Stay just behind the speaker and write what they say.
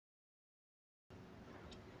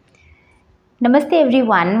Namaste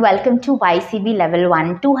everyone, welcome to YCB Level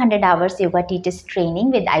 1 200 Hours Yoga TTC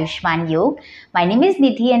Training with Ayushman Yoga. My name is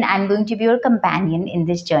Nidhi and I'm going to be your companion in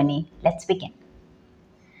this journey. Let's begin.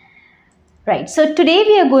 Right, so today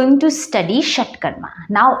we are going to study Shatkarma.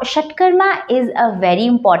 Now, Shatkarma is a very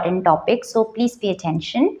important topic, so please pay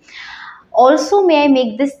attention. Also, may I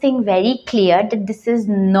make this thing very clear that this is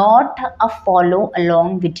not a follow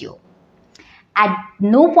along video. At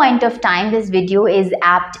no point of time this video is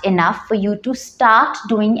apt enough for you to start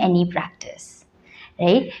doing any practice.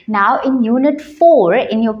 Right? Now in unit 4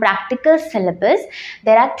 in your practical syllabus,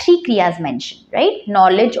 there are 3 kriyas mentioned, right?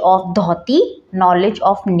 Knowledge of dhoti, knowledge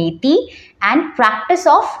of neti and practice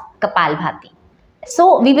of kapalbhati.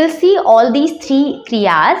 So we will see all these 3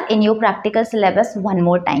 kriyas in your practical syllabus one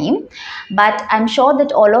more time. But I'm sure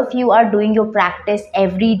that all of you are doing your practice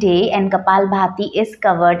every day and Kapalbhati is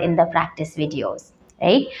covered in the practice videos,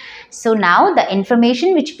 right? So now the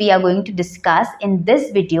information which we are going to discuss in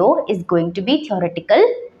this video is going to be theoretical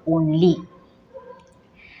only.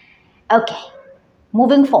 Okay,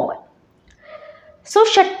 moving forward. So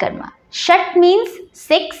Shatkarma. Shat means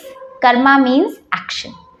 6, Karma means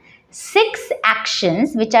action. 6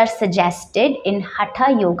 actions which are suggested in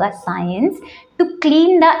Hatha Yoga science to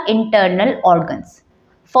clean the internal organs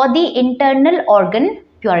for the internal organ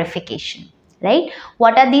purification, right?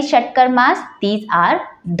 What are these Shatkarmas? These are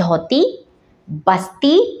dhoti,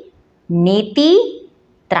 basti, neti,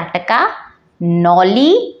 trataka,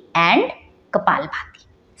 noli and kapalbhati.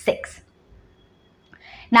 6.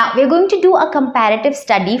 Now we are going to do a comparative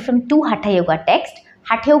study from 2 Hatha Yoga texts,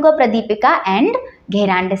 Hatha Yoga Pradipika and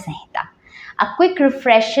Gheranda Samhita. A quick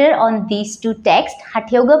refresher on these 2 texts,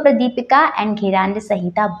 Hatha Yoga Pradipika and Gheranda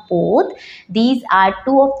Samhita both. These are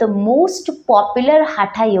 2 of the most popular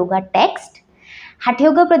Hatha Yoga texts. Hatha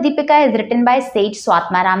Yoga Pradipika is written by sage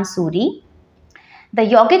Swatmaram Suri. The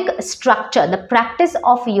yogic structure, the practice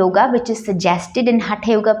of yoga which is suggested in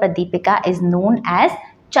Hatha Yoga Pradipika is known as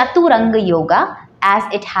Chaturanga Yoga as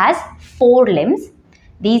it has 4 limbs.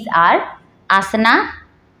 These are asana,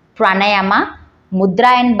 pranayama, mudra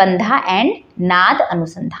and bandha and nad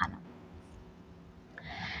anusandhana.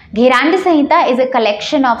 Gheranda Samhita is a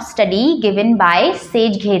collection of study given by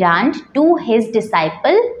sage Gherand to his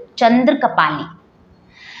disciple Chandrakapali.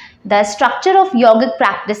 The structure of yogic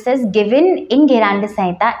practices given in Gheranda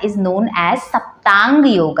Samhita is known as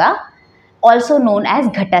Saptanga Yoga, also known as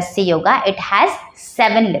Ghatasya Yoga. It has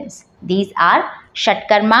 7 limbs. These are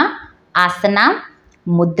Shatkarma, Asana,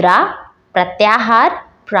 Mudra, Pratyahar,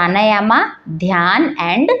 Pranayama, Dhyan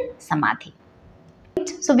and Samadhi.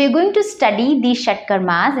 So we are going to study these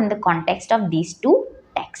Shatkarmas in the context of these 2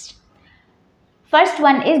 texts. First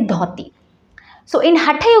one is dhoti. So in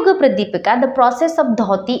Hatha Yoga Pradipika, the process of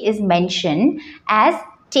dhoti is mentioned as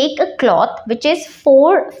take a cloth which is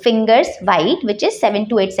 4 fingers wide, which is 7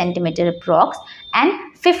 to 8 centimeter approx and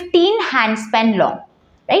 15 handspan long,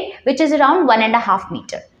 right, which is around 1.5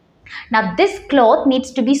 meter. Now this cloth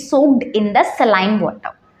needs to be soaked in the saline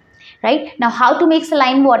water, right? Now how to make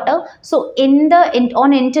saline water? So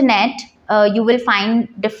on internet you will find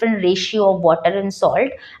different ratio of water and salt.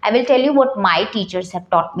 I will tell you what my teachers have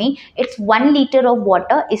taught me. It's 1 liter of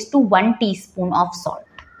water is to 1 teaspoon of salt,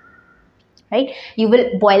 right? You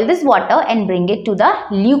will boil this water and bring it to the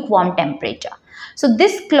lukewarm temperature. So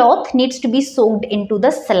this cloth needs to be soaked into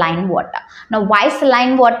the saline water. Now why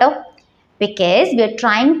saline water? Because we are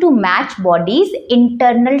trying to match body's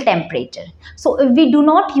internal temperature. So if we do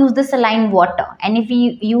not use the saline water and if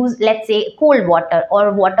we use, let's say, cold water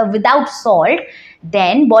or water without salt,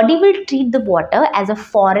 then body will treat the water as a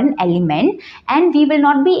foreign element and we will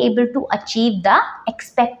not be able to achieve the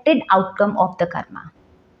expected outcome of the karma.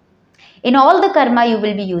 In all the karma, you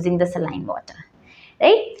will be using the saline water,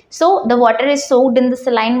 right? So the water is soaked in the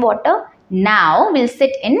saline water. Now we'll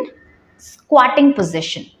sit in squatting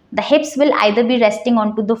position. The hips will either be resting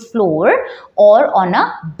onto the floor or on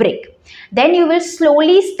a brick. Then you will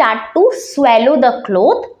slowly start to swallow the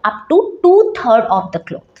cloth up to 2/3 of the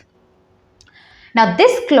cloth. Now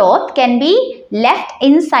this cloth can be left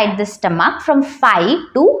inside the stomach from 5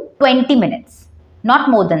 to 20 minutes, not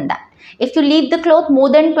more than that. If you leave the cloth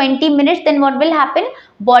more than 20 minutes, then what will happen?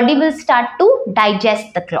 Body will start to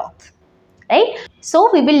digest the cloth, right? So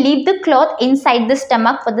we will leave the cloth inside the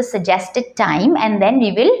stomach for the suggested time and then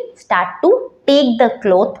we will start to take the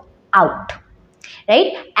cloth out,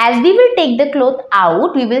 right? As we will take the cloth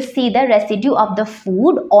out, we will see the residue of the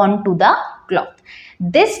food onto the cloth.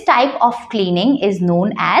 This type of cleaning is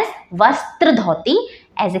known as Vastra Dhoti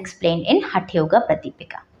as explained in Hatha Yoga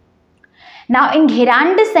Pradipika. Now in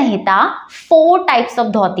Gheranda Samhita, 4 types of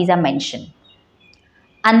dhotis are mentioned.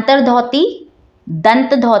 Antar dhoti,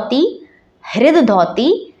 Dant dhoti, Hrid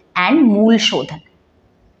Dhoti and Mool Shodhan.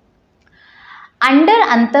 Under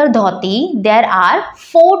Antar Dhoti, there are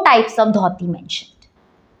 4 types of dhoti mentioned.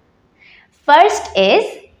 First is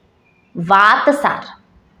Vatsar.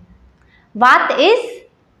 Vat is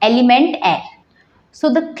element air.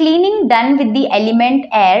 So the cleaning done with the element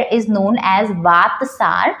air is known as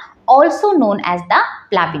Vatsar, also known as the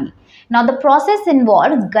Plavini. Now the process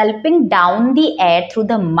involves gulping down the air through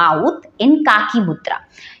the mouth in Kaki Mudra.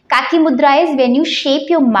 Kaki Mudra is when you shape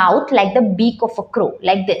your mouth like the beak of a crow,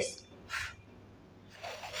 like this.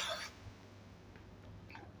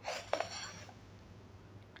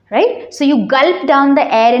 Right? So you gulp down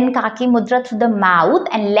the air in Kaki Mudra through the mouth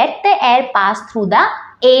and let the air pass through the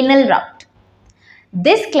anal route.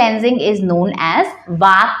 This cleansing is known as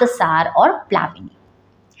Vatsar or Plavini.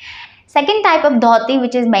 Second type of dhoti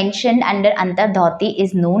which is mentioned under Antar Dhoti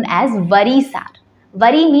is known as Varisar.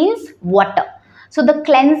 Vari means water. So the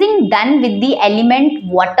cleansing done with the element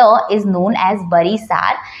water is known as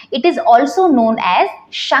Varisar. It is also known as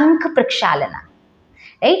Shankh Prakshalana.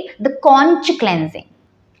 Right? The conch cleansing.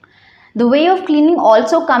 The way of cleaning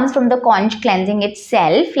also comes from the conch cleansing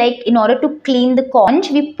itself. Like in order to clean the conch,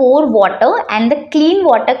 we pour water and the clean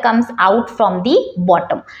water comes out from the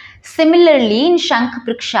bottom. Similarly, in Shankh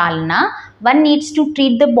Prakshalana, one needs to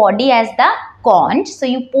treat the body as the conch. So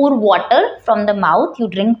you pour water from the mouth, you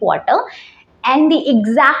drink water, and the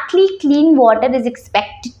exactly clean water is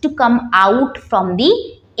expected to come out from the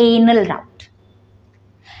anal route.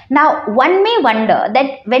 Now, one may wonder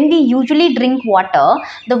that when we usually drink water,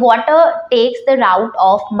 the water takes the route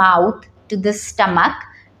of mouth to the stomach,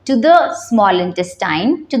 to the small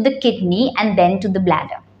intestine, to the kidney, and then to the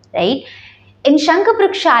bladder, right? In Shankha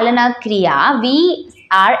Prakshalana Kriya, we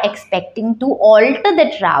are expecting to alter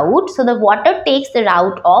that route. So, the water takes the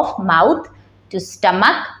route of mouth to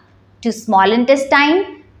stomach, to small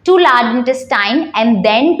intestine, to large intestine, and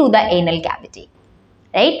then to the anal cavity,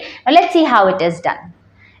 right? Now, let's see how it is done.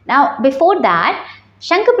 Now, before that,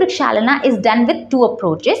 Shankha Prakshalana is done with 2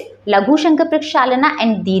 approaches, Laghu Shankha Prakshalana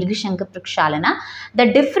and Dirgha Shankha Prakshalana.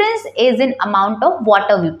 The difference is in amount of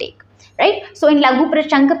water we take, right? So, in Laghu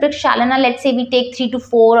Shankha Prakshalana, let's say we take 3 to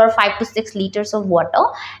 4 or 5 to 6 liters of water,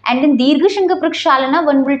 and in Dirgha Shankha Prakshalana,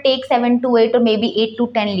 one will take 7 to 8 or maybe 8 to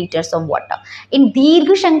 10 liters of water. In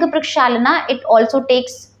Dirgha Shankha Prakshalana, it also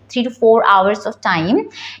takes 3 to 4 hours of time,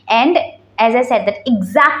 and as I said, that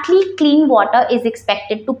exactly clean water is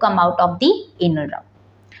expected to come out of the anal route.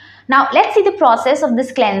 Now, let's see the process of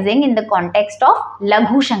this cleansing in the context of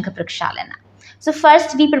Laghu Shankha Prakshalana. So,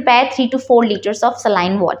 first we prepare 3 to 4 liters of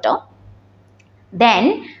saline water.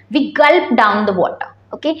 Then, we gulp down the water.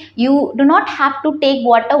 Okay, you do not have to take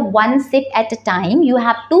water one sip at a time. You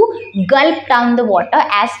have to gulp down the water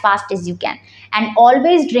as fast as you can. And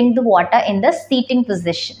always drink the water in the seating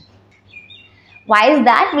position. Why is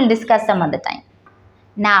that? We'll discuss some other time.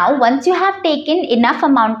 Now, once you have taken enough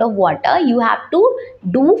amount of water, you have to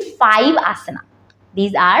do 5 asana.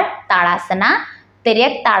 These are Tadasana,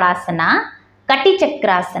 Tiryak Tadasana, Kati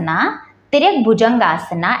Chakrasana, Tiryak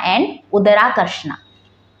Bhujangasana and Udarakarshana.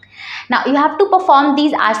 Now, you have to perform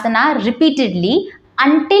these asana repeatedly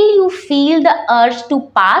until you feel the urge to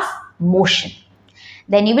pass motion.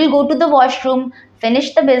 Then you will go to the washroom,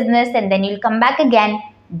 finish the business, and then you'll come back again,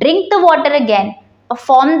 drink the water again,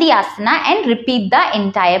 perform the asana and repeat the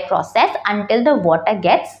entire process until the water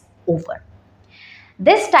gets over.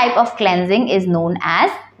 This type of cleansing is known as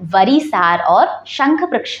Varisar or Shankha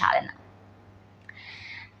Prakshalana.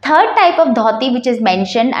 Third type of dhoti which is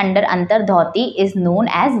mentioned under Antar Dhoti is known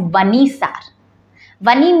as Vanisar.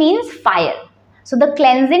 Vani means fire. So the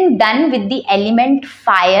cleansing done with the element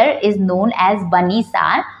fire is known as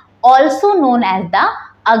Vanisar, also known as the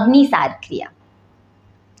Agnisar Kriya.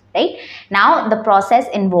 Right? Now the process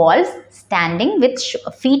involves standing with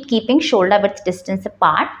feet keeping shoulder width distance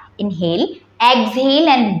apart. Inhale, exhale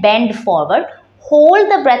and bend forward.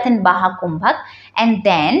 Hold the breath in Baha Kumbhak and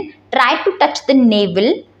then try to touch the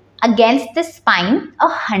navel against the spine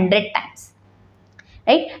 100 times.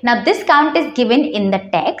 Right? Now this count is given in the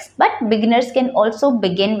text, but beginners can also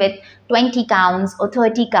begin with 20 counts or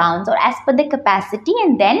 30 counts or as per the capacity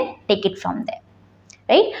and then take it from there.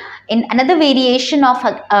 Right? In another variation of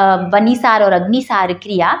Vanisar or Agnisar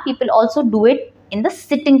Kriya, people also do it in the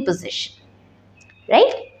sitting position.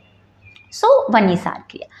 Right? So, Vanisar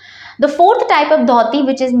Kriya. The fourth type of dhoti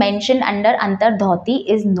which is mentioned under Antar Dhoti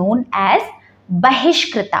is known as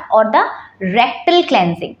Bahishkrita or the rectal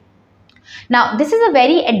cleansing. Now, this is a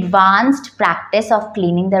very advanced practice of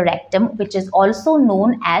cleaning the rectum which is also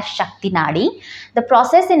known as Shakti Nadi. The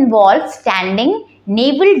process involves standing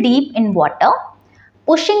navel deep in water,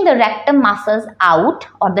 pushing the rectum muscles out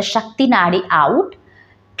or the Shakti Nadi out,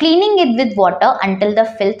 cleaning it with water until the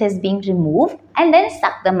filth is being removed, and then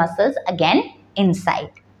suck the muscles again inside.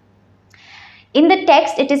 In the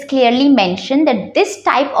text, it is clearly mentioned that this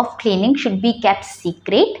type of cleaning should be kept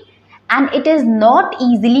secret and it is not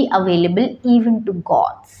easily available even to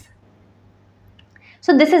gods.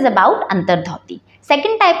 So this is about Antardhoti.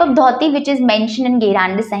 Second type of dhoti which is mentioned in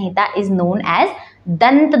Gheranda Samhita is known as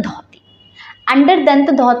Dant Dhoti. Under Dant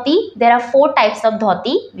Dhoti, there are 4 types of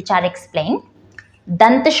dhoti which are explained.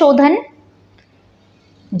 Dant Shodhan,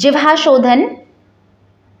 Jivha Shodhan,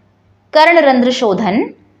 Karnarandra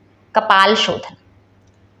Shodhan, Kapal Shodhan.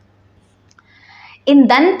 In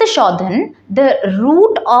Dant Shodhan, the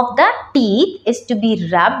root of the teeth is to be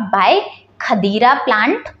rubbed by Khadira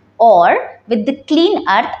plant or with the clean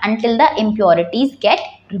earth until the impurities get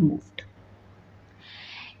removed.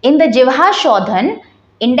 In the Jivha Shodhan,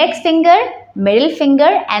 index finger, middle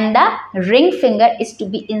finger and the ring finger is to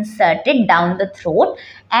be inserted down the throat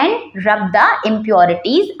and rub the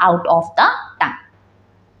impurities out of the tongue.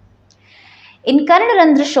 In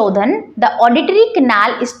Karnarandra Shodhan, the auditory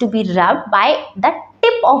canal is to be rubbed by the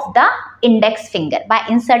tip of the index finger, by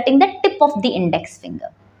inserting the tip of the index finger.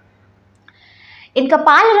 In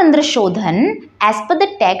Kapalrandra Shodhan, as per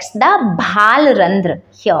the text, the Bhalrandra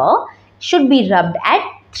here should be rubbed at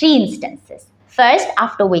 3 instances. First,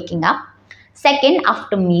 after waking up. Second,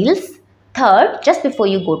 after meals. Third, just before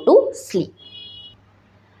you go to sleep.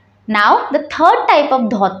 Now, the third type of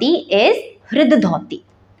dhoti is Hrid Dhoti.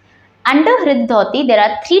 Under Hrid Dhoti, there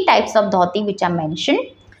are 3 types of dhoti which are mentioned.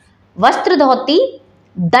 Vastra Dhoti,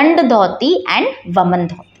 Dand Dhoti and Vaman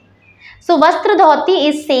Dhoti. So, Vastra Dhoti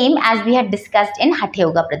is same as we had discussed in Hatha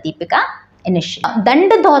Yoga Pradipika initially.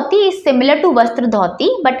 Dand Dhoti is similar to Vastra Dhoti,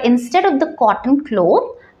 but instead of the cotton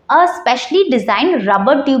cloth, a specially designed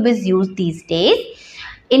rubber tube is used these days.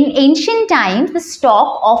 In ancient times, the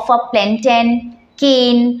stalk of a plantain,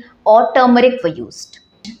 cane or turmeric were used.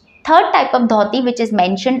 Third type of dhoti which is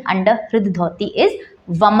mentioned under Hrid Dhoti is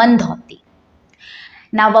Vaman Dhoti.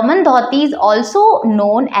 Now, Vaman Dhoti is also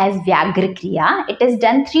known as Vyagra Kriya. It is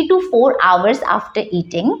done 3 to 4 hours after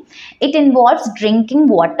eating. It involves drinking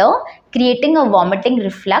water, creating a vomiting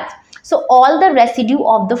reflux. So, all the residue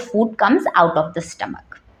of the food comes out of the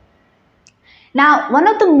stomach. Now, one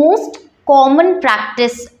of the most common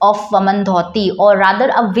practice of Vaman Dhoti, or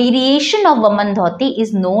rather a variation of Vaman Dhoti,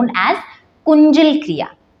 is known as Kunjal Kriya.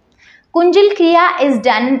 Kunjal Kriya is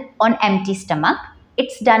done on empty stomach.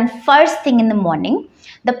 It's done first thing in the morning.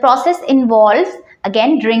 The process involves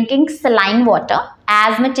again drinking saline water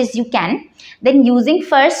as much as you can. Then using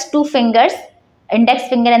first 2 fingers, index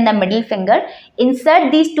finger and the middle finger,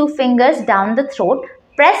 insert these 2 fingers down the throat,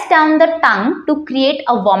 press down the tongue to create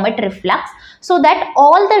a vomit reflux so that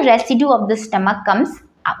all the residue of the stomach comes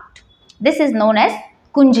out. This is known as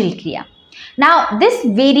Kunjal Kriya. Now, this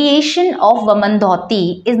variation of Vaman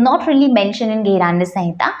Dhoti is not really mentioned in Gheranda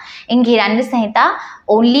Samhita. In Gheranda Samhita,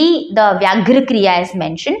 only the Vyagra Kriya is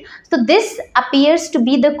mentioned. So, this appears to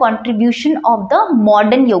be the contribution of the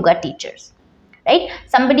modern yoga teachers. Right?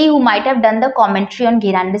 Somebody who might have done the commentary on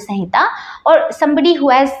Gheranda Samhita, or somebody who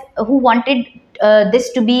wanted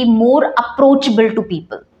this to be more approachable to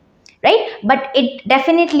people. Right? But it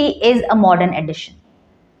definitely is a modern addition.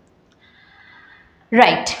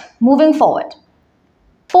 Right, moving forward.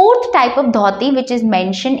 Fourth type of dhoti which is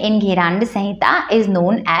mentioned in Gheranda Samhita is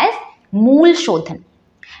known as Mool Shodhan.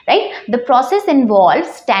 Right? The process involves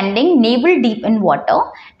standing navel deep in water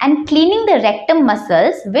and cleaning the rectum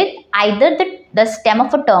muscles with either the stem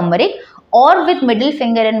of a turmeric or with middle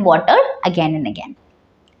finger in water again and again.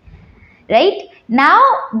 Right? Now,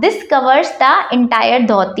 this covers the entire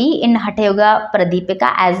dhoti in Hatha Yoga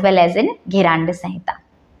Pradipika as well as in Gheranda Samhita.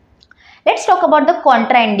 Let's talk about the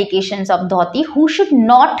contraindications of dhoti. Who should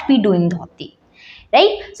not be doing dhoti?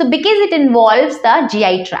 Right? So, because it involves the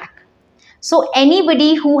GI tract. So,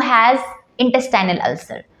 anybody who has intestinal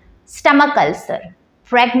ulcer, stomach ulcer,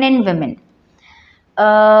 pregnant women,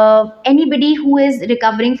 anybody who is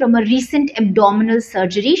recovering from a recent abdominal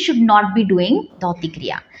surgery should not be doing dhoti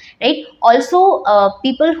kriya. Right? Also,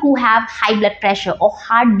 people who have high blood pressure or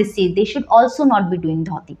heart disease, they should also not be doing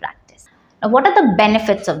dhoti practice. Now, what are the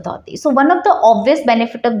benefits of dhoti? So, one of the obvious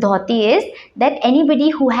benefit of dhoti is that anybody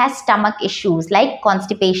who has stomach issues like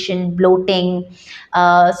constipation, bloating,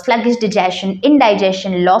 sluggish digestion,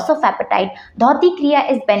 indigestion, loss of appetite, dhoti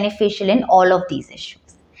kriya is beneficial in all of these issues.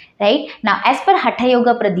 Right? Now, as per Hatha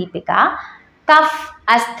Yoga Pradipika, cough,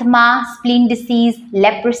 asthma, spleen disease,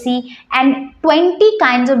 leprosy and 20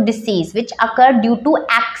 kinds of disease which occur due to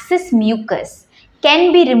excess mucus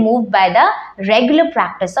can be removed by the regular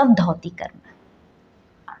practice of dhoti karma.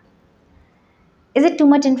 Is it too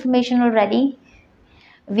much information already?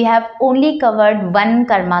 We have only covered one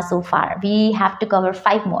karma so far. We have to cover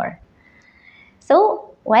 5 more.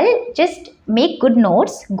 So, well, just make good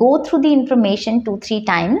notes, go through the information 2-3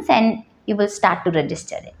 times and you will start to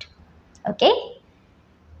register it. Okay?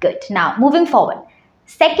 Good. Now, moving forward.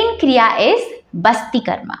 Second kriya is Basti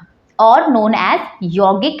Karma, or known as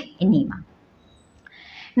yogic enema.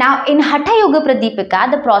 Now, in Hatha Yoga Pradipika,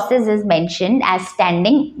 the process is mentioned as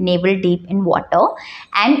standing navel deep in water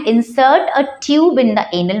and insert a tube in the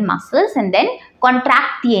anal muscles and then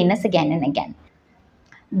contract the anus again and again.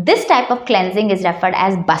 This type of cleansing is referred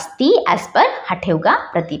as Basti as per Hatha Yoga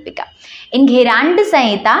Pradipika. In Gheranda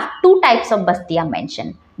Samhita, 2 types of Basti are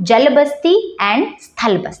mentioned, Jal Basti and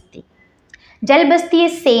Sthal Basti. Jal Basti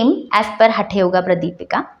is same as per Hatha Yoga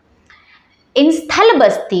Pradipika. In Sthal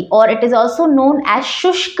Basti, or it is also known as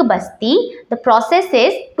Shushk Basti, the process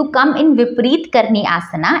is to come in Viparit Karni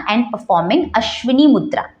Asana and performing Ashwini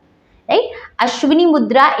Mudra. Right? Ashwini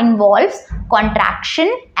Mudra involves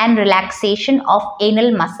contraction and relaxation of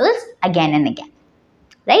anal muscles again and again.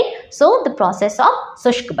 Right? So, the process of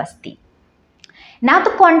Shushk Basti. Now, the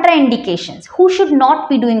contraindications. Who should not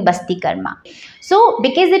be doing Basti Karma? So,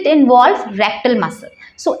 because it involves rectal muscle.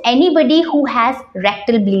 So, anybody who has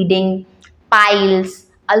rectal bleeding, piles,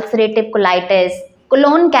 ulcerative colitis,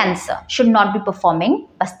 colon cancer should not be performing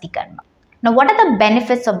Basti Karma. Now, what are the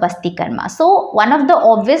benefits of Basti Karma? So, one of the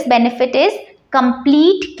obvious benefit is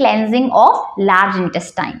complete cleansing of large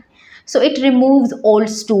intestine. So, it removes old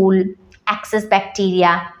stool, excess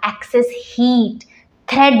bacteria, excess heat,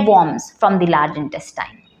 threadworms from the large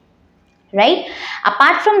intestine. Right?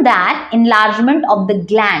 Apart from that, enlargement of the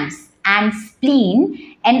glands and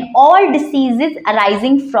spleen and all diseases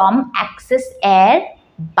arising from excess air,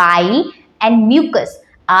 bile and mucus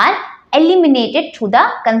are eliminated through the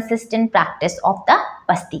consistent practice of the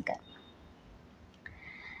Basti Karma.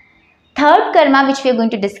 Third karma which we are going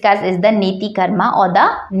to discuss is the Neti Karma or the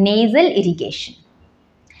nasal irrigation.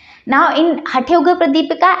 Now in Hatha Yoga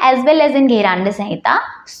Pradipika as well as in Gheranda Samhita,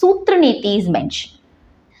 Sutra Neti is mentioned.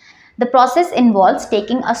 The process involves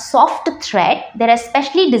taking a soft thread. There are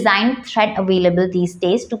specially designed thread available these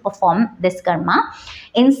days to perform this karma.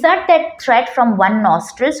 Insert that thread from one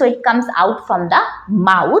nostril so it comes out from the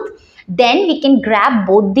mouth. Then we can grab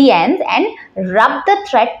both the ends and rub the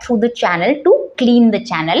thread through the channel to clean the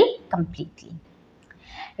channel completely.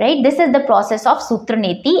 Right? This is the process of Sutra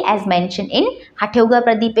Neti as mentioned in Hatha Yoga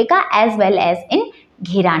Pradipika as well as in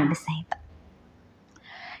Gheranda Samhita.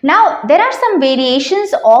 Now, there are some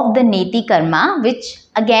variations of the Neti Karma which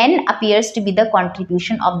again appears to be the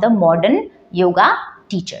contribution of the modern yoga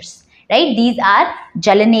teachers. Right? These are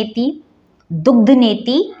Jalaneti,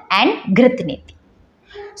 Dugdhaneti and Ghritaneti.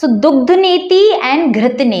 So, Dugdhaneti and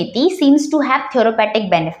Ghritaneti seems to have therapeutic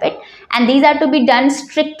benefit and these are to be done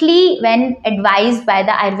strictly when advised by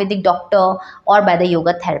the Ayurvedic doctor or by the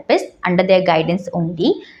yoga therapist under their guidance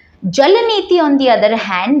only. Jalaneti on the other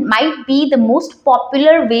hand might be the most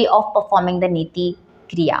popular way of performing the Neti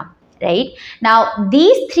Kriya. Right? Now,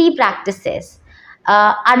 these 3 practices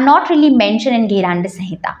are not really mentioned in Gheranda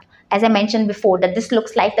Samhita. As I mentioned before, that this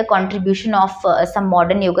looks like the contribution of some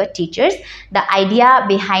modern yoga teachers. The idea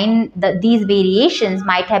behind these variations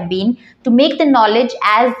might have been to make the knowledge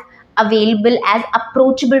as available, as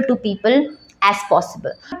approachable to people as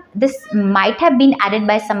possible. This might have been added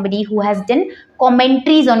by somebody who has done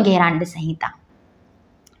commentaries on Gheranda Samhita.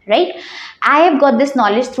 Right? I have got this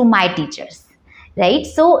knowledge through my teachers. Right?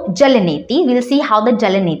 So, Jalaneti, we'll see how the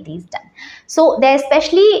Jalaneti is done. So, there are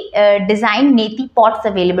specially designed Neti pots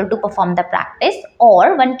available to perform the practice,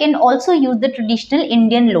 or one can also use the traditional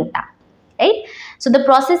Indian lota. Right? So, the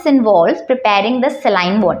process involves preparing the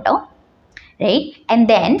saline water. Right? And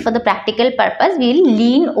then for the practical purpose, we will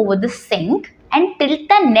lean over the sink and tilt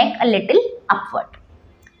the neck a little upward.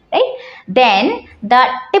 Right? Then the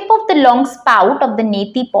tip of the long spout of the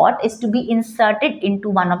Neti pot is to be inserted into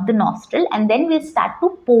one of the nostril and then we'll start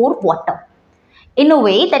to pour water in a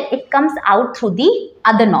way that it comes out through the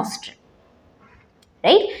other nostril.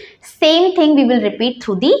 Right? Same thing we will repeat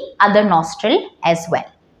through the other nostril as well.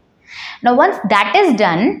 Now, once that is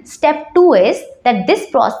done, step 2 is that this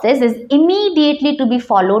process is immediately to be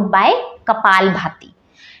followed by Kapalbhati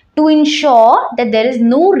to ensure that there is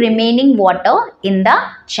no remaining water in the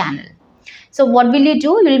channel. So, what will you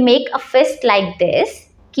do? You will make a fist like this,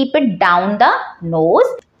 keep it down the nose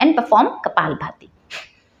and perform Kapalbhati.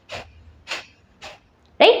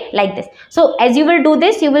 Right? Like this. So, as you will do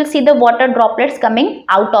this, you will see the water droplets coming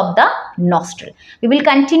out of the nostril. We will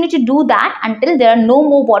continue to do that until there are no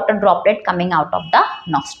more water droplet coming out of the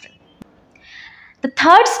nostril. The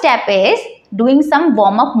third step is doing some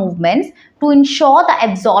warm-up movements to ensure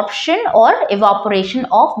the absorption or evaporation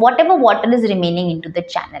of whatever water is remaining into the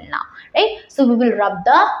channel now, right? So we will rub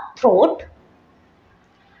the throat.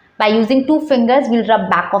 By using 2 fingers, we'll rub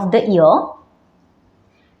back of the ear,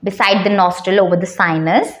 beside the nostril, over the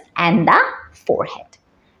sinus and the forehead,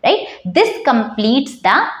 right? This completes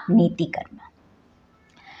the Neti Karma.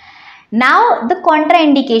 Now the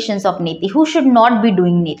contraindications of Neti. Who should not be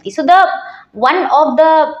doing Neti? So the one of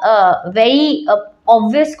the very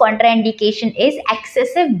obvious contraindication is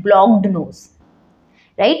excessive blocked nose,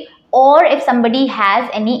 right? Or if somebody has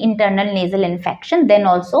any internal nasal infection, then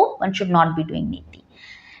also one should not be doing Neti.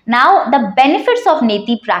 Now the benefits of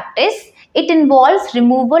Neti practice, it involves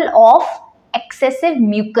removal of excessive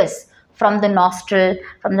mucus from the nostril,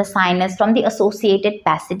 from the sinus, from the associated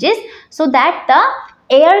passages, so that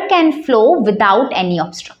the air can flow without any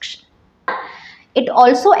obstruction. It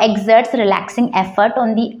also exerts relaxing effort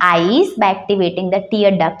on the eyes by activating the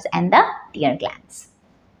tear ducts and the tear glands.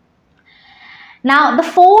 Now the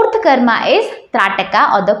fourth karma is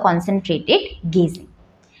Trataka, or the concentrated gazing.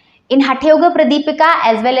 In Hatha Yoga Pradipika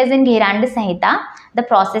as well as in Gheranda Samhita, the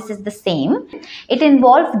process is the same. It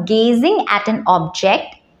involves gazing at an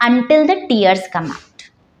object until the tears come out,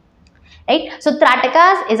 right? So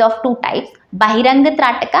Tratakas is of 2 types, Bahiranga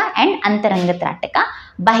Trataka and Antaranga Trataka.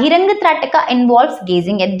 Bahiranga Trataka involves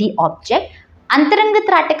gazing at the object. Antaranga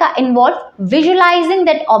Trataka involves visualizing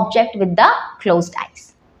that object with the closed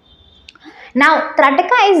eyes. Now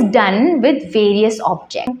Trataka is done with various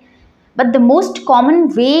objects, but the most common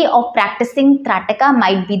way of practicing Trataka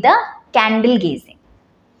might be the candle gazing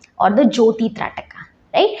or the Jyoti Trataka,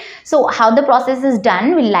 right? So how the process is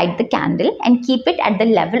done, we'll light the candle and keep it at the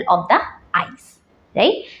level of the eyes,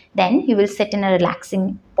 right? Then you will sit in a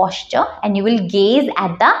relaxing posture and you will gaze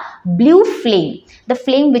at the blue flame, the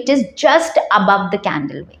flame which is just above the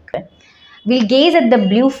candle wick. We'll gaze at the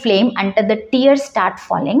blue flame until the tears start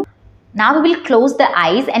falling. Now we will close the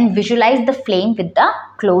eyes and visualize the flame with the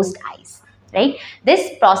closed eyes, right?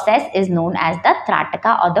 This process is known as the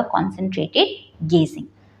Trataka, or the concentrated gazing.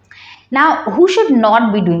 Now, who should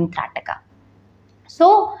not be doing Trataka?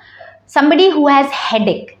 So, somebody who has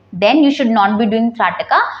headache, then you should not be doing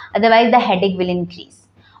Trataka, otherwise the headache will increase.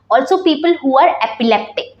 Also, people who are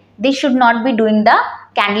epileptic, they should not be doing the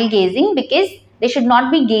candle gazing, because they should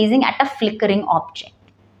not be gazing at a flickering object.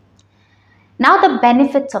 Now the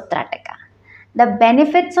benefits of Trataka. The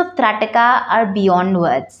benefits of Trataka are beyond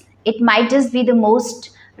words. It might just be the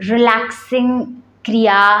most relaxing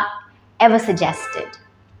Kriya ever suggested,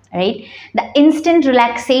 right? The instant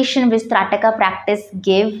relaxation which Trataka practice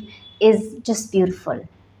give is just beautiful.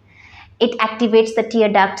 It activates the tear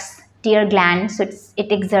ducts, tear glands, so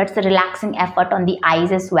it exerts a relaxing effort on the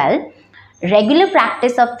eyes as well. Regular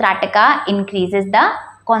practice of Trataka increases the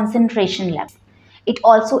concentration level. It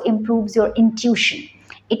also improves your intuition.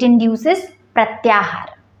 It induces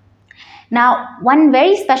pratyahara. Now, one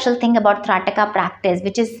very special thing about Trataka practice,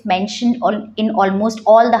 which is mentioned in almost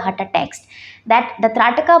all the Hatha texts, that the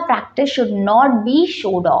Trataka practice should not be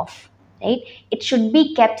showed off, right? It should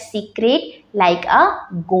be kept secret like a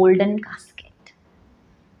golden casket.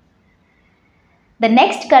 The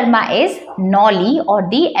next karma is Noli, or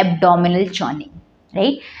the abdominal churning,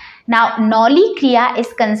 right? Now, Noli Kriya is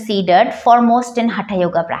considered foremost in Hatha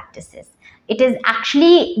Yoga practices. It is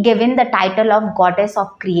actually given the title of Goddess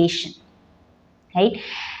of Creation, right?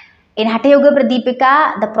 In Hatha Yoga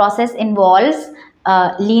Pradipika, the process involves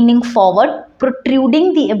leaning forward,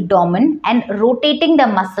 protruding the abdomen and rotating the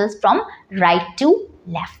muscles from right to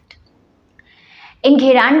left. In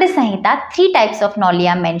Gheranda Samhita, 3 types of Noli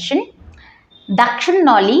are mentioned. Dakshin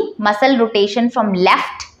Noli, muscle rotation from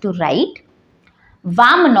left to right.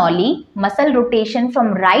 Vam Noli, muscle rotation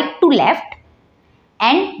from right to left.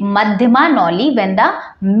 And Madhyama Noli, when the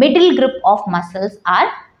middle group of muscles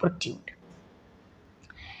are protrude.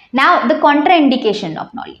 Now, the contraindication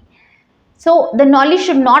of Noli. So, the Noli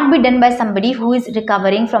should not be done by somebody who is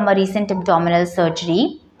recovering from a recent abdominal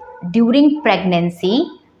surgery, during pregnancy,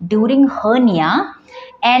 during hernia,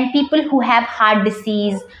 and people who have heart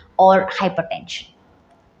disease or hypertension.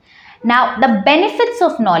 Now, the benefits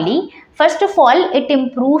of Noli, first of all, it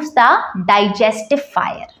improves the digestive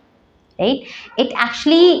fire, right? It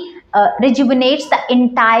actually rejuvenates the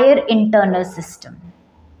entire internal system.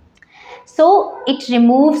 So, it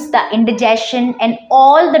removes the indigestion and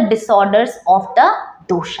all the disorders of the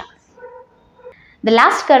doshas. The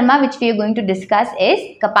last karma which we are going to discuss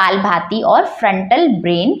is Kapalbhati, or frontal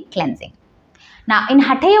brain cleansing. Now, in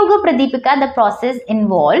Hatha Yoga Pradipika, the process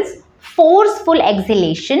involves forceful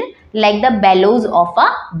exhalation like the bellows of a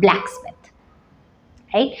blacksmith,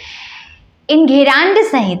 right? In Gheranda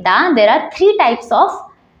Samhita, there are 3 types of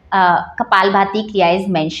Kapalbhati Kriya is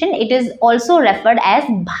mentioned. It is also referred as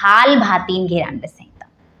Bhalbhati in Gheranda Samhita.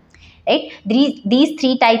 Right? These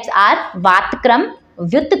 3 types are Vatkram,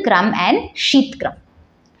 Vyutkram and Sheetkram.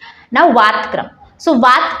 Now Vatkram. So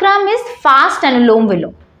Vatkram is fast Anulom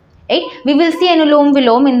Vilom. Right? We will see Anulom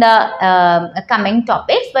Vilom in the coming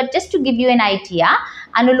topics, but just to give you an idea,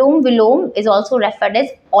 Anulom Vilom is also referred as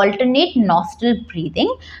alternate nostril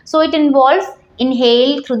breathing. So it involves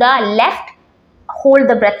inhale through the left, hold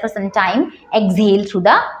the breath for some time, exhale through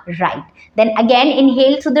the right. Then again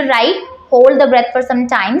inhale through the right, hold the breath for some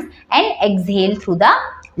time and exhale through the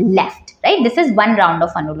left. Right? This is one round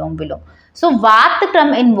of Anulom Vilom. So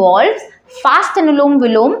Vatkram involves fast Anulom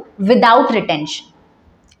Vilom without retention.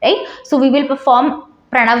 Right? So we will perform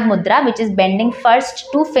Pranav Mudra, which is bending first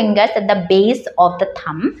 2 fingers at the base of the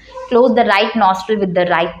thumb. Close the right nostril with the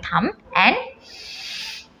right thumb and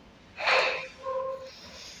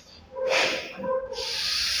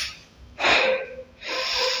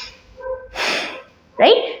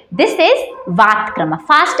right? This is Vatkrama,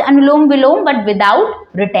 fast Anulom Vilom but without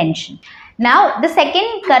retention. Now the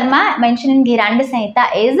second karma mentioned in Gheranda Samhita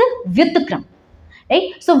is Vyutkram.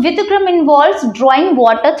 Right? So Vyutkram involves drawing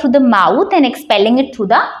water through the mouth and expelling it through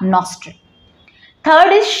the nostril.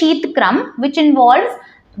 Third is Sheetkram, which involves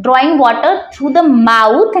drawing water through the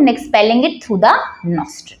mouth and expelling it through the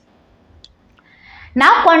nostril.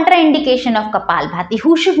 Now contraindication of Kapalbhati.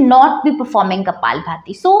 Who should not be performing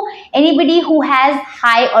Kapalbhati? So anybody who has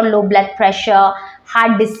high or low blood pressure,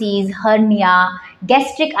 heart disease, hernia,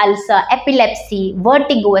 gastric ulcer, epilepsy,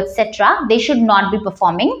 vertigo, etc., they should not be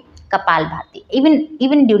performing Kapalbhati,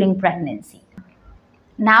 even during pregnancy.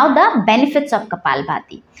 Now the benefits of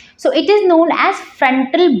Kapalbhati. So it is known as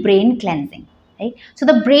frontal brain cleansing. Right? So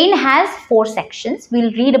the brain has 4 sections.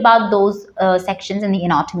 We'll read about those sections in the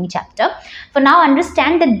anatomy chapter. For now,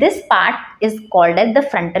 understand that this part is called as the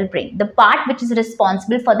frontal brain, the part which is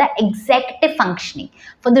responsible for the executive functioning,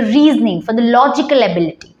 for the reasoning, for the logical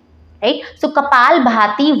ability. Right? So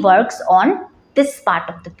Kapalbhati works on this part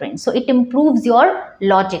of the brain. So it improves your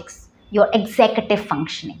logics, your executive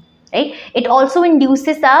functioning. Right? It also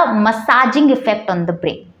induces a massaging effect on the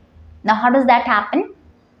brain. Now, how does that happen?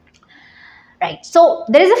 Right. So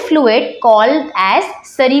there is a fluid called as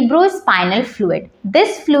cerebrospinal fluid.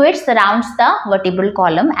 This fluid surrounds the vertebral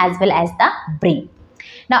column as well as the brain.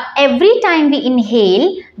 Now, every time we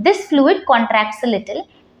inhale, this fluid contracts a little.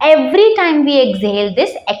 Every time we exhale,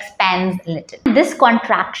 this expands a little. This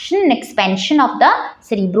contraction and expansion of the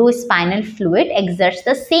cerebrospinal fluid exerts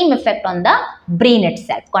the same effect on the brain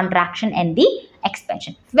itself, contraction and the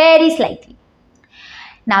expansion, very slightly.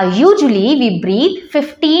 Now, usually we breathe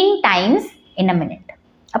 15 times in a minute,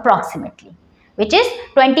 approximately, which is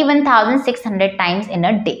 21,600 times in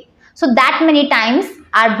a day. So that many times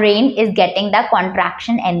our brain is getting the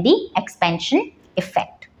contraction and the expansion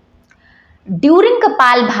effect. During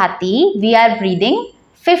Kapalbhati, we are breathing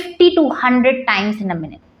 50 to 100 times in a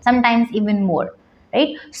minute, sometimes even more,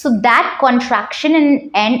 right? So that contraction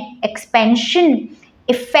and expansion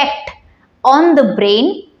effect on the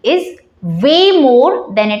brain is way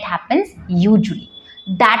more than it happens usually.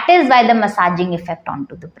 That is why the massaging effect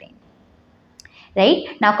onto the brain.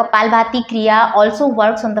 Right? Now, Kapalbhati Kriya also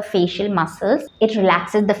works on the facial muscles. It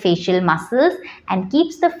relaxes the facial muscles and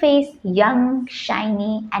keeps the face young,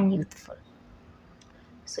 shiny and youthful.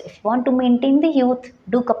 So, if you want to maintain the youth,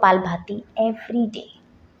 do Kapalbhati every day.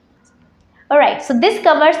 Alright, so this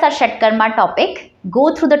covers our Shatkarma topic.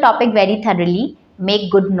 Go through the topic very thoroughly, make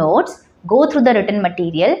good notes, go through the written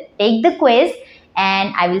material, take the quiz,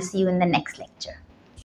 and I will see you in the next lecture.